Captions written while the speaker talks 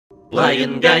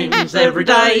Playing games every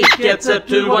day, gets up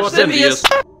to watch Zenvious.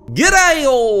 G'day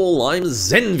all, I'm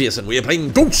Zenvious and we are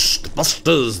playing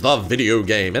Ghostbusters the video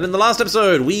game. And in the last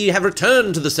episode, we have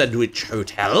returned to the Sandwich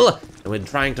Hotel. And we're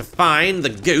trying to find the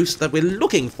ghost that we're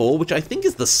looking for, which I think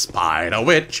is the Spider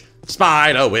Witch.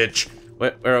 Spider Witch.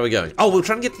 Where are we going? Oh, we're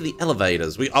trying to get to the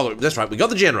elevators. Oh, that's right, we got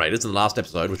the generators in the last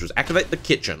episode, which was activate the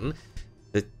kitchen.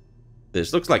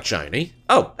 This looks like shiny.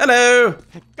 Oh, hello!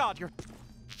 God, you're...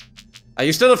 Are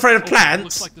you still afraid of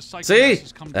plants? Like See?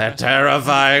 They're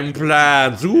terrifying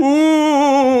plants.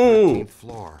 Ooh! 13th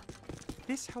floor.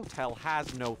 This hotel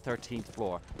has no 13th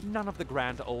floor. None of the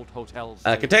grand old hotels.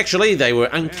 Architecturally, they were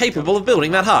incapable of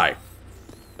building that high.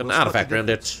 Got an artifact around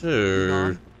there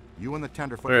too. You and the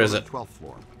tenderfoot Where is go it? to the 12th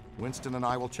floor. Winston and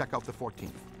I will check out the 14th.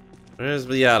 Where's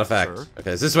the artifact? Sir?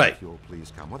 Okay, it's this way. If you'll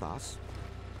please come with us.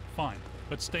 Fine,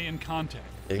 but stay in contact.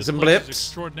 Getting This some place blips. is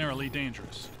extraordinarily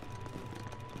dangerous.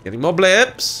 Getting more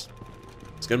blips.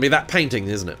 It's gonna be that painting,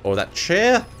 isn't it? Or that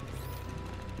chair?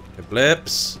 Okay,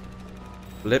 blips.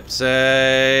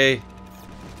 Blipsy.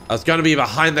 Oh, it's gonna be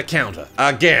behind the counter.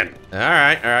 Again.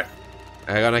 Alright, alright.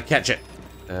 I'm gonna catch it.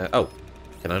 Oh.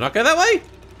 Can I not go that way?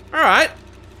 Alright.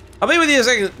 I'll be with you in a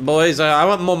second, boys. I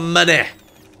want more money.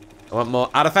 I want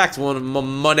more artifacts. I want more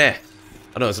money.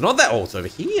 Oh no, it's not that. Oh, it's over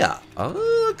here.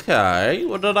 Okay.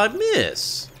 What did I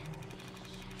miss?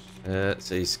 Let's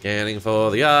see, scanning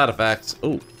for the artifacts.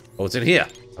 Oh, it's in here.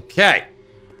 Okay.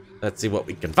 Let's see what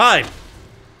we can find.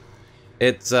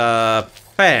 It's a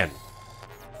fan.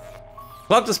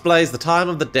 Clock displays the time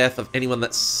of the death of anyone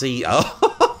that see.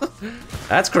 Oh,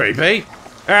 that's creepy.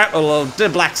 All right, well, we'll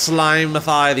black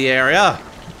slimify the area.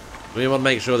 We want to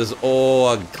make sure there's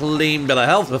all a clean bill of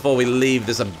health before we leave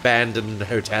this abandoned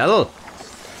hotel.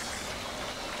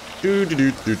 Why,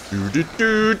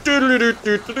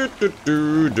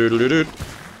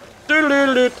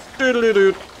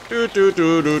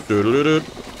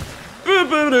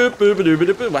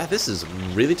 this is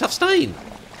really tough stain.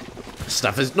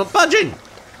 Stuff is not budging.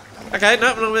 Okay,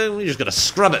 no, we just gotta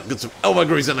scrub it. Get some elbow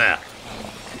grease in there.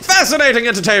 Fascinating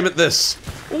entertainment, this.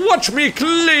 Watch me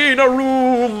clean a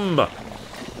room. All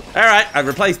right, I've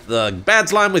replaced the bad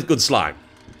slime with good slime.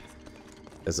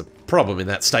 There's a problem in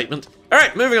that statement. All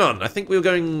right, moving on. I think we were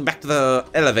going back to the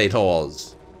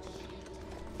elevators.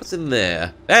 What's in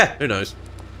there? Who knows?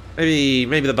 Maybe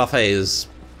the buffet is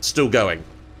still going.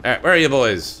 All right, where are you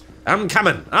boys? I'm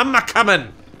coming. I'm a-coming. All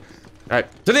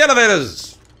right, to the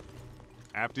elevators.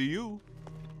 After you.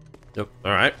 Oh,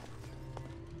 all right.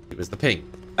 It was the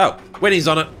ping. Oh, Winnie's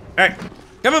on it. All right,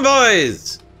 come on,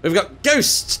 boys. We've got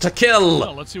ghosts to kill.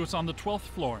 Well, let's see what's on the 12th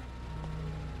floor.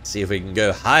 See if we can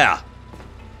go higher.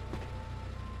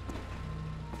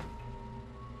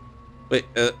 Wait,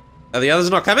 are the others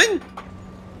not coming?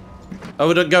 Oh,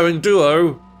 we're not going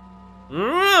duo.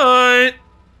 Right.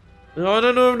 I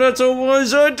don't know if that's a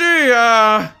wise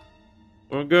idea.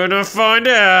 We're gonna find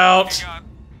out. Hang on.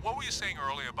 What were you saying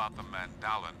earlier about the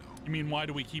mandala node? You mean, why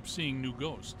do we keep seeing new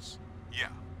ghosts? Yeah.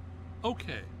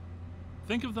 Okay.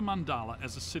 Think of the mandala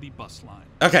as a city bus line.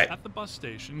 Okay. At the bus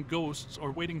station, ghosts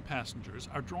or waiting passengers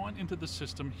are drawn into the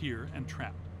system here and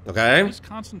trapped. Okay. This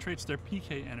concentrates their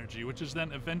PK energy, which is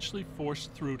then eventually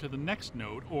forced through to the next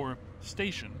node, or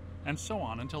station, and so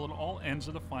on until it all ends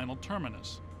at a final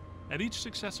terminus. At each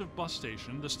successive bus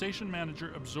station, the station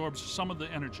manager absorbs some of the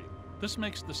energy. This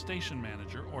makes the station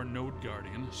manager, or node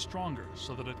guardian, stronger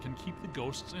so that it can keep the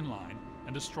ghosts in line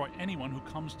and destroy anyone who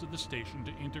comes to the station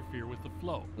to interfere with the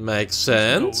flow. Makes These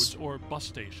sense. nodes, or bus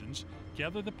stations,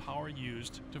 gather the power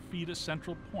used to feed a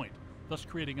central point, thus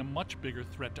creating a much bigger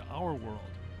threat to our world.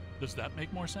 Does that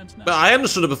make more sense now? But I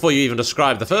understood it before you even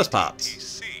described the first parts.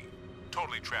 TC.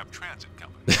 Totally trapped transit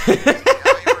company. Yeah,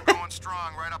 you were going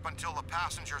strong right up until the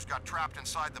passengers got trapped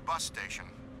inside the bus station.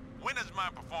 When is my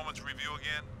performance review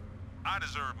again? I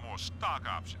deserve more stock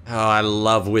options. Oh, I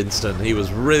love Winston. He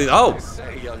was really. Oh.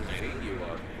 Say, young lady, you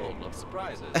are full of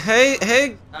surprises.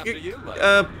 Hey. After you,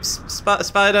 buddy.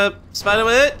 Spider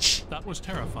Witch. That was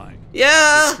terrifying.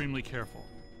 Yeah. Be extremely careful.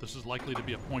 This is likely to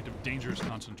be a point of dangerous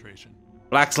concentration.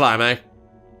 Black slime, eh?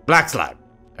 Black slime.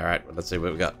 All right, well, let's see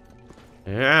what we got.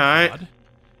 All right. Odd.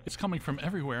 It's coming from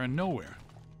everywhere and nowhere.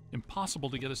 Impossible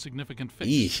to get a significant fix.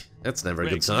 Eek, that's never a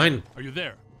Ray, good sign. Are you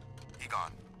there?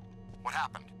 Egon, what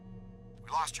happened?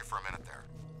 We lost you for a minute there.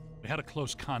 We had a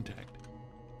close contact.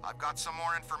 I've got some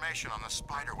more information on the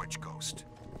Spider Witch ghost.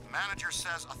 The manager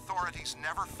says authorities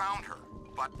never found her,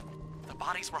 but The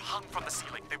bodies were hung from the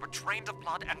ceiling. They were drained of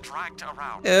blood and dragged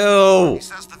around. Ew. he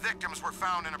says the victims were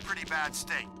found in a pretty bad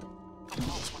state. The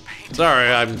walls were painted. Sorry,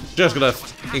 I'm just got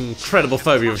an incredible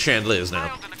phobia of chandeliers now.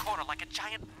 Piled in a corner like a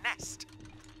giant nest.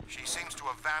 She seems to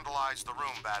have vandalized the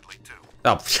room badly, too.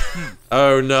 Oh,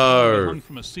 oh They no. hung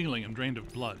from a ceiling and drained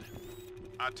of blood.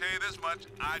 I tell you this much,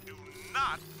 I do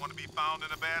not want to be found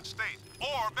in a bad state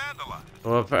or vandalized.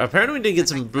 Well, apparently we did get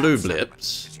some blue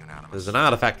blips. There's an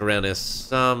artifact around here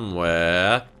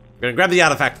somewhere. We're gonna grab the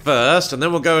artifact first, and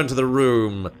then we'll go into the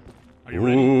room. Are you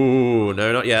ready? Ooh,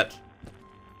 no, not yet.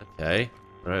 Okay.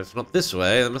 Alright, it's not this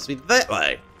way. It must be that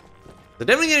way. They're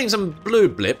definitely getting some blue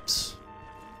blips.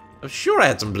 I'm sure I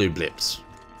had some blue blips.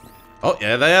 Oh,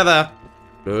 yeah, they are there.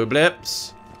 Blue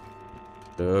blips.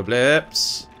 Blue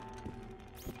blips.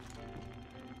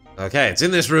 Okay, it's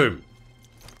in this room.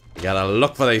 You gotta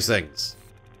look for these things.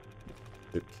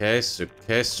 Suitcase,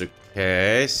 suitcase,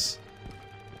 suitcase.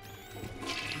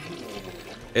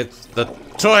 It's the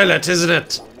toilet, isn't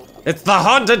it? It's the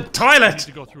haunted toilet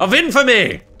of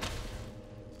infamy!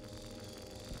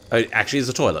 Oh, it actually is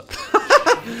a toilet.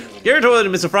 Hear a toilet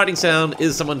emits a frightening sound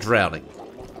is someone drowning.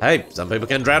 Hey, some people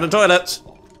can drown in toilets.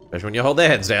 Especially when you hold their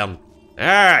heads down.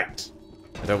 Alright.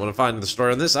 I don't want to find the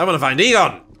story on this. I want to find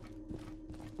Egon.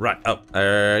 Right, oh,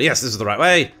 yes, this is the right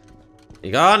way.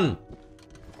 Egon.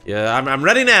 Yeah, I'm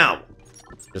ready now.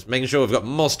 Just making sure we've got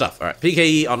more stuff. Alright,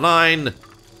 PKE online.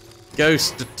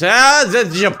 Ghost.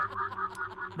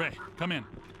 Ray, come in.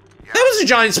 That was a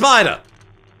giant spider.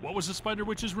 What was the Spider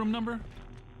Witch's room number?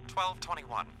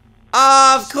 1221.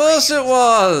 Of course it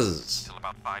was. Till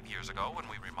about 5 years ago when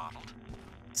we remodeled.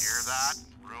 Hear that?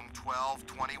 Room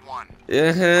 1221.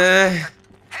 Yeah.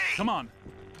 Come on.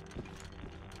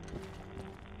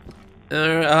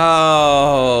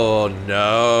 Oh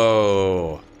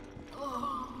no.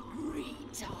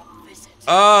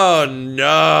 Oh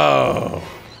no.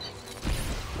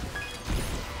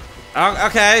 Oh,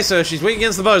 okay, so she's weak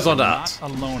against the boson dart.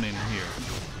 Not alone in here.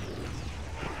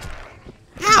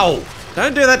 Ow!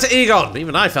 Don't do that to Egon.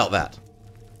 Even I felt that.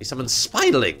 He summoned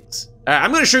spiderlings.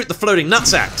 I'm gonna shoot the floating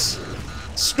nutsacks.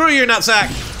 Screw you, nutsack.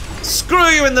 Screw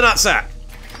you in the nutsack.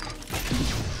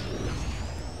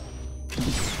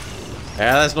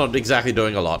 Yeah, that's not exactly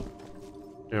doing a lot.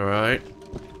 Alright.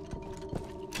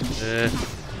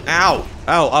 Ow!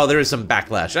 Oh, there is some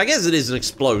backlash. I guess it is an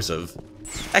explosive.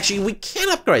 Actually, we can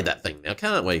upgrade that thing now,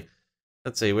 can't we?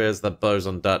 Let's see, where's the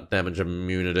boson dart damage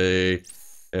immunity?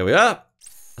 There we are.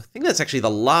 I think that's actually the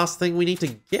last thing we need to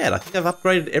get. I think I've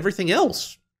upgraded everything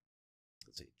else.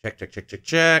 Let's see. Check.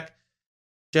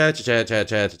 Check.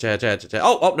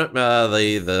 Oh, no,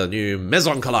 the new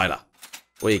Meson Collider.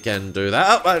 We can do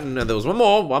that. Oh, no, there was one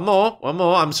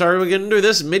more. I'm sorry we're gonna do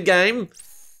this mid-game.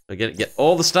 We're gonna get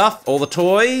all the stuff, all the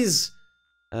toys.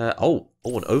 Oh,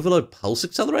 an overload pulse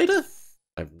accelerator?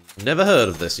 I've never heard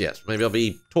of this yet. Maybe I'll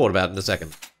be taught about it in a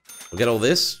second. We'll get all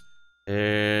this.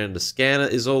 And the scanner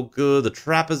is all good. The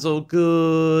trap is all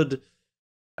good.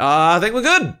 I think we're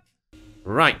good.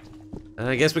 Right.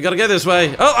 I guess we gotta go this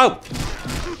way. Oh!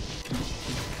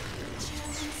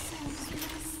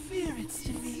 Spirits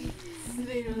to me.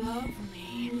 They love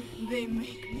me. They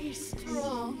make me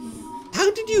strong.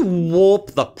 How did you warp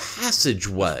the The floor is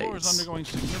passageways? undergoing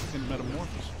significant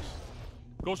metamorphosis.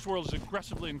 Ghost World is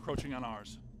aggressively encroaching on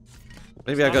ours.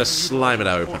 Maybe I gotta slime it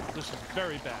open. This is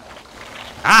very bad.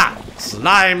 Ah!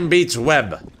 Slime beats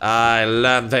web. I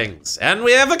learn things. And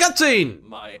we have a cutscene!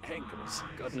 My ankles.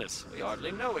 Goodness, we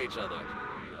hardly know each other.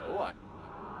 No, I...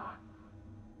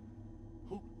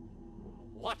 Who?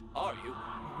 What are you?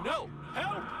 No!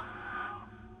 Help!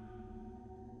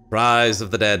 Rise of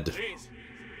the Dead. Please.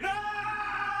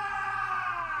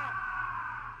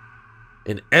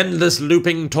 In endless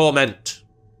looping torment.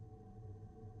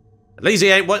 At least he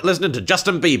ain't listening to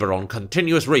Justin Bieber on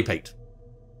continuous repeat.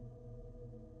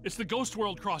 It's the Ghost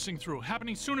World crossing through,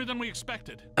 happening sooner than we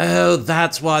expected. Oh,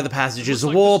 that's why the passages are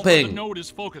Looks like this is where warping. the node is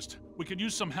focused. We could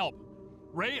use some help.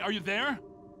 Ray, are you there?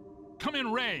 Come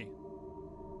in, Ray.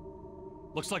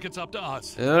 Looks like it's up to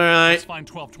us. Alright. Let's find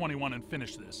 1221 and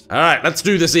finish this. Alright, let's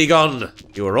do this, Egon.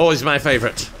 You were always my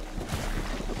favorite.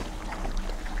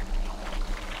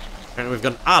 And we've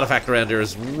got an artifact around here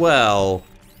as well.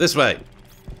 This way.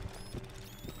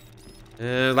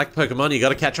 Like Pokemon, you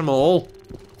gotta catch them all.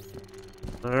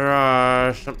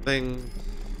 Something...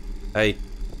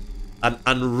 An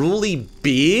unruly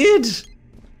beard?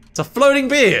 It's a floating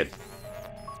beard.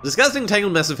 Disgusting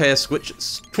tangled mess of hair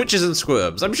twitches and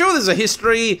squirms. I'm sure there's a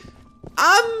history.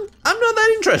 I'm not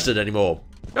that interested anymore.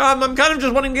 I'm kind of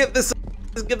just wanting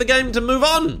to get the game to move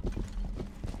on.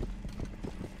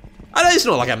 I know it's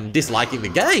not like I'm disliking the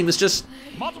game, it's just...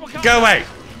 Go away!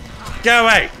 Go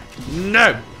away!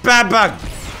 No! Bad bug!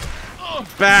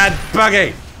 Bad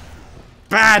buggy!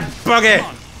 Bad buggy!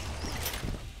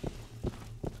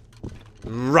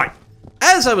 Right.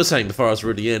 As I was saying before I was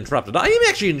rudely interrupted, I am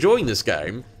actually enjoying this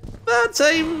game. the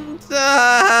same time.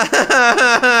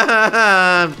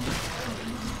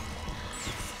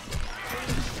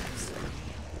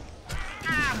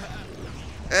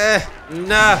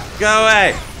 No, go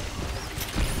away.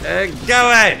 Go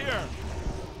away.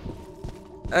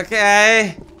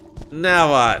 Okay.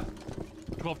 Now what?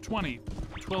 1220,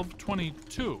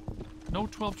 1222. No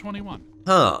 1221.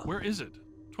 Huh. Where is it?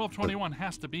 1221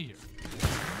 has to be here.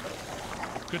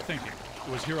 Good thinking.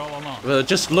 It was here all along. Well, it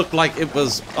just looked like it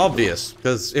was obvious,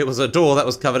 because it was a door that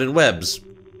was covered in webs.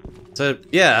 So,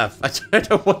 yeah, I don't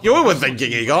know what you were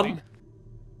thinking, Egon.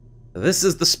 This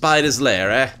is the spider's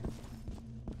lair, eh?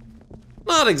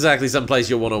 Not exactly some place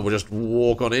you want to just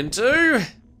walk on into.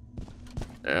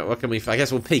 What can we... I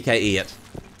guess we'll PKE it.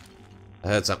 I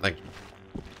heard something.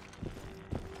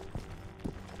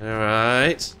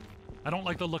 Alright. I don't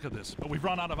like the look of this, but we've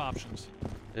run out of options.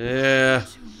 Yeah.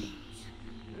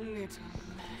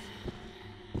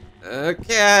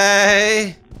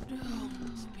 Okay.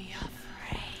 Don't be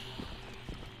afraid.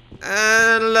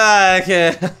 I like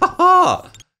it.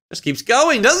 Just keeps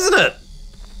going, doesn't it?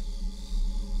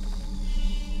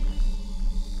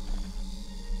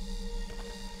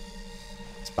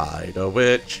 Spider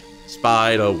witch,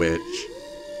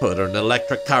 put an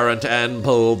electric current and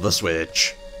pull the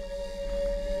switch.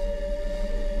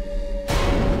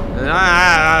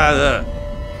 I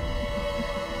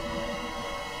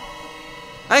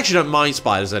actually don't mind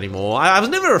spiders anymore. I was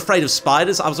never afraid of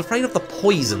spiders, I was afraid of the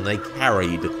poison they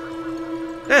carried.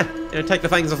 Take the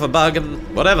fangs off a bug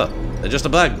and whatever, they're just a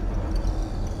bug.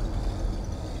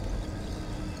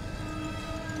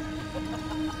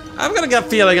 I've got a gut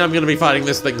feeling I'm going to be fighting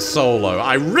this thing solo.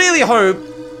 I really hope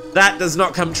that does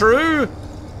not come true,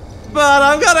 but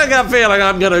I've got a gut feeling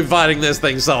I'm going to be fighting this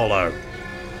thing solo.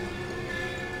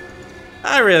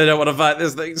 I really don't want to fight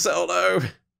this thing solo.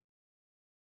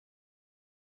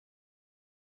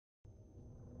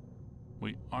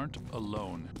 We aren't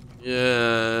alone.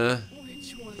 Yeah.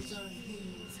 Which ones are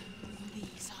these?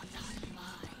 These are not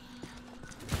mine.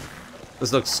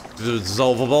 This looks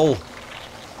dissolvable.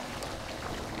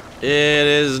 It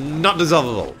is not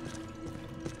dissolvable.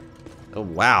 Oh,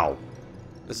 wow.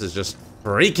 This is just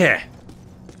freaky.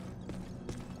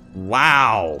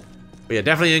 Wow. We are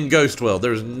definitely in Ghost World.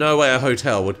 There is no way a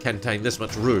hotel would contain this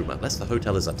much room, unless the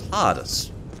hotel is a TARDIS.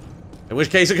 In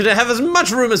which case it could have as much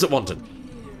room as it wanted. Here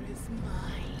is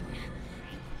mine.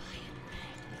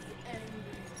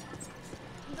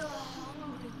 The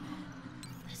hungry man.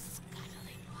 The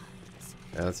scuttling ones.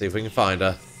 Let's see if we can find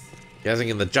her. Guessing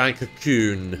in the giant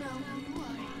cocoon. Now why?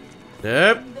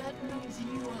 Nope. That means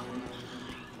you are mine.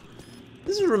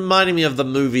 This is reminding me of the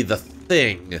movie The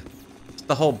Thing. It's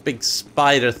the whole big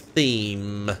spider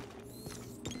theme.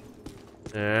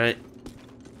 Alright.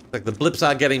 Like the blips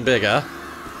are getting bigger.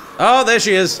 Oh, there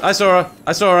she is. I saw her.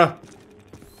 I saw her.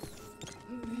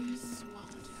 This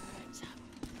won't hurt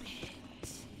a bit.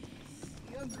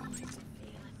 You're going to feel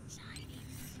a tiny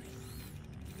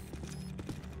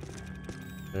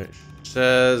It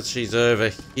says she's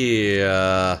over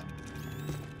here.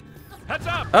 Heads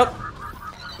up! Oh.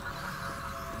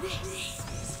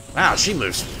 Wow, she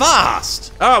moves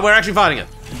fast. Oh, we're actually fighting it.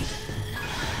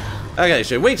 Okay,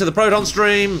 so weak to the proton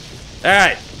stream.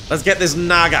 Alright, let's get this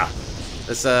Naga.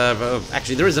 This,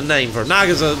 actually, there is a name for them.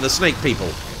 Nagas are the snake people.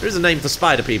 There is a name for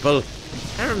spider people.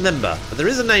 I can't remember, but there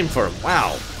is a name for them.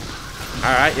 Wow.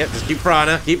 Alright, yep, just keep frying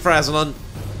her. Keep frazzling.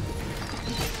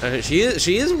 She is,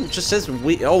 just says,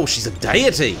 oh, she's a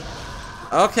deity.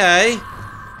 Okay.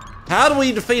 How do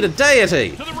we defeat a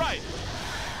deity? To the right!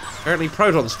 Apparently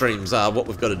proton streams are what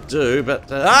we've got to do, but,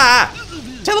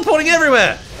 teleporting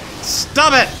everywhere!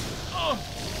 Stop it!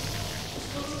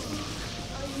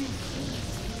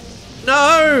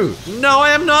 No! No, I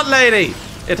am not, lady!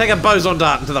 Here, take a boson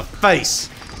dart into the face.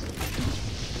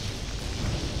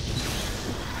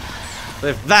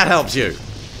 If that helps you.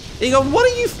 Egon, what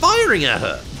are you firing at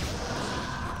her?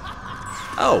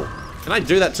 Oh, can I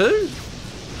do that too?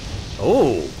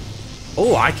 Oh.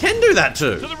 Oh, I can do that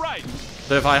too. To the right!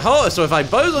 So if I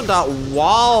boson dart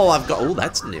while I've got, oh,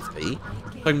 that's nifty. So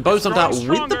I can boson dart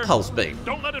with the pulse beam.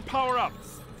 Don't let it power up.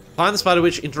 Find the spider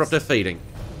witch, interrupt her feeding.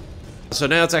 So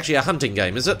now it's actually a hunting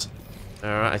game, is it?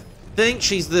 Alright, I think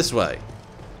she's this way.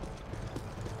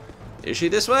 Is she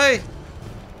this way?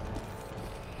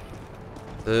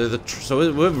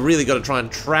 So we've really got to try and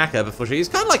track her before she's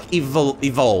kind of like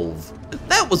Evolve.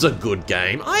 That was a good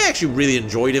game. I actually really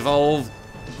enjoyed Evolve.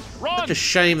 Run! Such a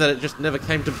shame that it just never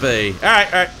came to be.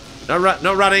 Alright. Not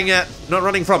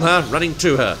running from her, running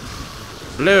to her.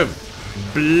 Bloom.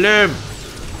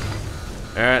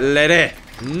 Alright, lady.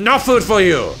 No food for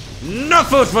you. No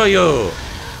food for you.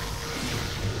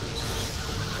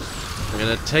 We're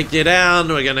gonna take you down.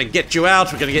 We're gonna get you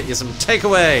out. We're gonna get you some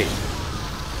takeaway.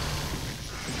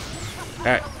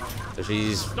 Alright. So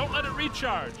she's... Don't let it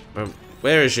recharge.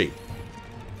 Where is she?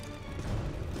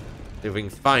 See if we can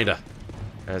find her.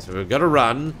 Alright, so we've got to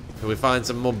run. Can we find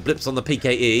some more blips on the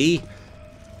PKE?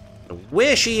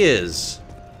 Where she is?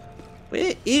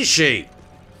 Where is she?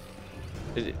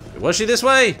 Was she this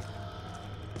way?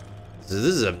 This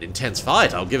is an intense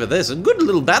fight, I'll give it this. A good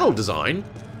little battle design.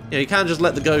 You know, you can't just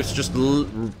let the ghost just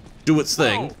do its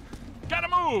thing. Whoa. Gotta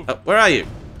move! Where are you?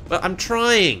 Well, I'm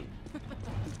trying.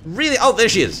 Really? Oh, there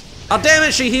she is. Oh, damn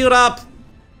it, she healed up.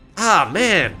 Ah,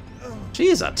 man. She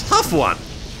is a tough one.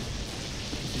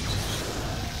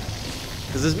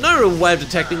 Because there's no real way of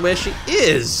detecting where she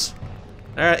is.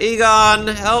 Alright, Egon,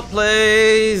 help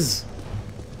please.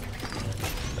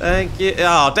 Thank you.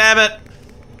 Oh, damn it.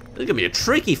 This is going to be a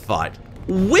tricky fight.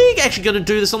 We're actually going to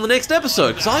do this on the next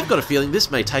episode, because I've got a feeling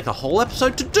this may take a whole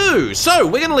episode to do. So,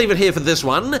 we're going to leave it here for this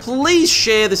one. Please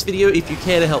share this video if you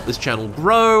care to help this channel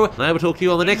grow, and I will talk to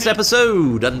you on the next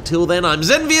episode. Until then, I'm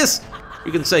Zenvious.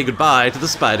 You can say goodbye to the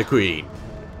Spider Queen.